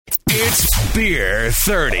It's Beer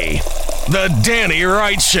 30, the Danny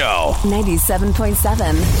Wright Show. 97.7,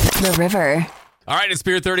 The River. All right, it's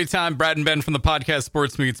Beer 30 time. Brad and Ben from the podcast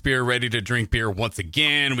Sports Meets Beer, ready to drink beer once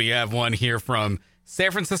again. We have one here from San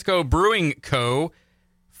Francisco Brewing Co.,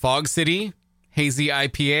 Fog City Hazy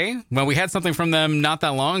IPA. Well, we had something from them not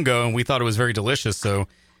that long ago, and we thought it was very delicious, so,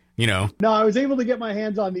 you know. No, I was able to get my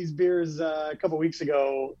hands on these beers a couple weeks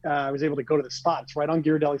ago. I was able to go to the spot. It's right on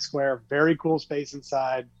Ghirardelli Square. Very cool space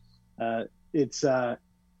inside. The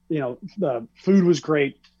food was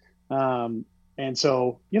great. And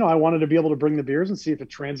so, I wanted to be able to bring the beers and see if it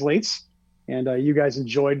translates. And you guys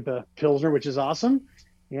enjoyed the Pilsner, which is awesome.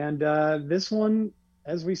 And this one,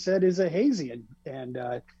 as we said, is a hazy. And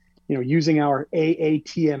using our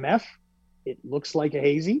AATMF, it looks like a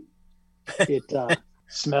hazy. It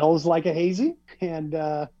smells like a hazy. And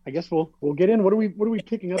I guess we'll get in. What are we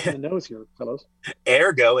picking up in the nose here, fellows?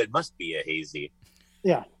 Ergo, it must be a hazy.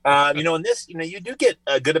 Yeah. In this, you do get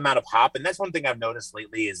a good amount of hop. And that's one thing I've noticed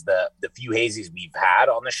lately is the few hazies we've had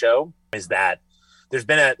on the show is that there's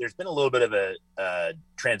been a little bit of a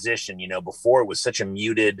transition. Before it was such a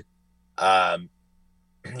muted,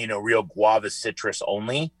 real guava citrus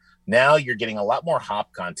only. Now you're getting a lot more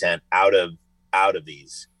hop content out of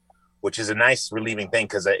these, which is a nice relieving thing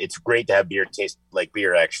because it's great to have beer taste like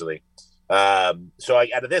beer actually. Out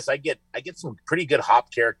of this, I get some pretty good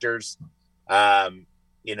hop characters.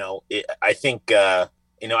 I think you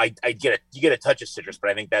get a touch of citrus,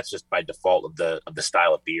 but I think that's just by default of the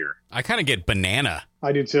style of beer. I kind of get banana.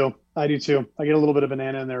 I do too. I get a little bit of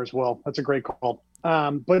banana in there as well. That's a great call.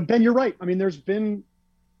 But Ben, you're right. I mean, there's been,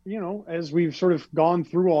 as we've sort of gone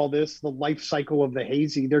through all this, the life cycle of the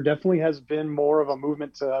hazy, there definitely has been more of a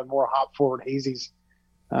movement to more hop forward hazies,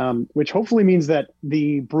 which hopefully means that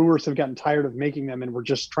the brewers have gotten tired of making them and we're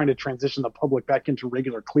just trying to transition the public back into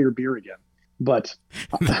regular clear beer again. But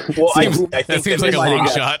I think that seems like a long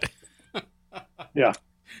shot. Yeah.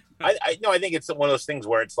 I think it's one of those things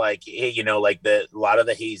where it's like, hey, like a lot of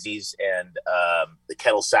the hazies and the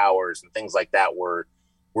kettle sours and things like that were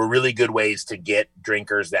really good ways to get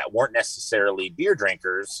drinkers that weren't necessarily beer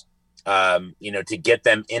drinkers, to get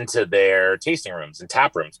them into their tasting rooms and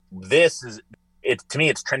tap rooms. To me,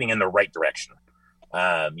 it's trending in the right direction.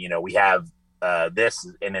 We have this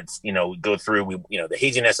and it's, go through, the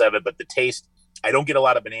haziness of it, but the taste, I don't get a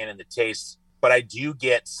lot of banana in the taste, but I do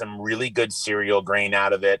get some really good cereal grain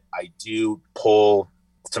out of it. I do pull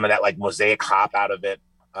some of that like mosaic hop out of it.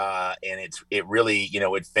 And it really,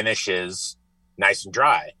 it finishes nice and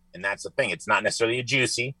dry. And that's the thing. It's not necessarily a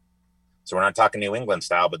juicy. So we're not talking New England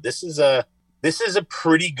style, but this is a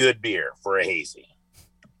pretty good beer for a hazy.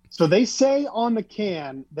 So they say on the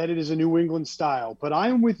can that it is a New England style, but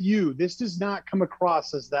I'm with you. This does not come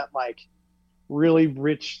across as that like really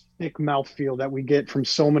rich, thick mouthfeel that we get from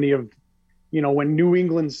so many of, when New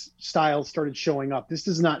England's styles started showing up. This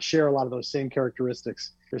does not share a lot of those same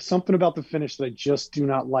characteristics. There's something about the finish that I just do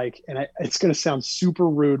not like. And it's going to sound super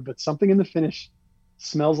rude, but something in the finish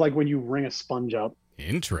smells like when you wring a sponge out.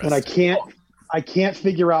 Interesting. And I can't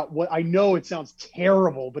figure out what. I know it sounds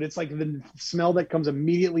terrible, but it's like the smell that comes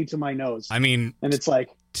immediately to my nose. I mean, and it's like,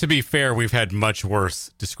 to be fair, we've had much worse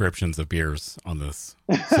descriptions of beers on this.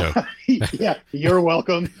 So yeah, you're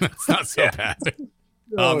welcome. It's not so bad.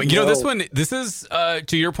 This one, this is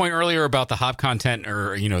to your point earlier about the hop content,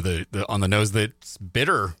 or the on the nose that's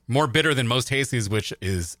bitter, more bitter than most hazies, which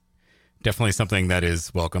is definitely something that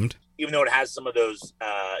is welcomed. Even though it has some of those,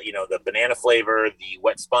 the banana flavor, the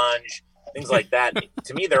wet sponge, things like that.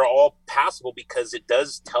 To me, they're all passable because it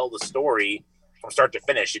does tell the story from start to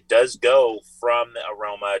finish. It does go from the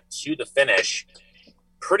aroma to the finish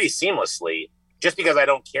pretty seamlessly. Just because I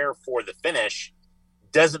don't care for the finish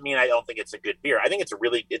doesn't mean I don't think it's a good beer. I think it's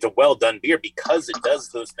a well done beer because it does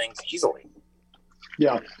those things easily.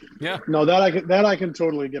 Yeah. No, that I can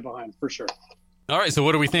totally get behind for sure. All right, so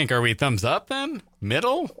what do we think? Are we thumbs up then?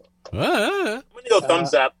 Middle? I'm gonna go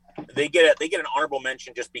thumbs up. They get an honorable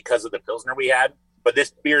mention just because of the Pilsner we had, but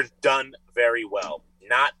this beer's done very well.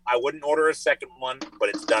 I wouldn't order a second one, but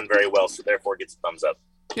it's done very well, so therefore it gets a thumbs up.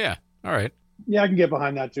 Yeah. All right. Yeah, I can get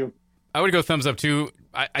behind that too. I would go thumbs up too.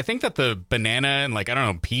 I think that the banana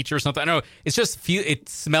and peach or something, I don't know, it's just it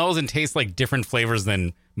smells and tastes like different flavors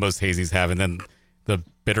than most hazies have, and then the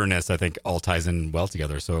bitterness I think all ties in well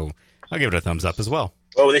together. So I'll give it a thumbs up as well.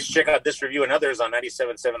 Oh, they should check out this review and others on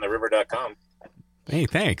 97.7theriver.com. Hey,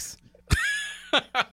 thanks.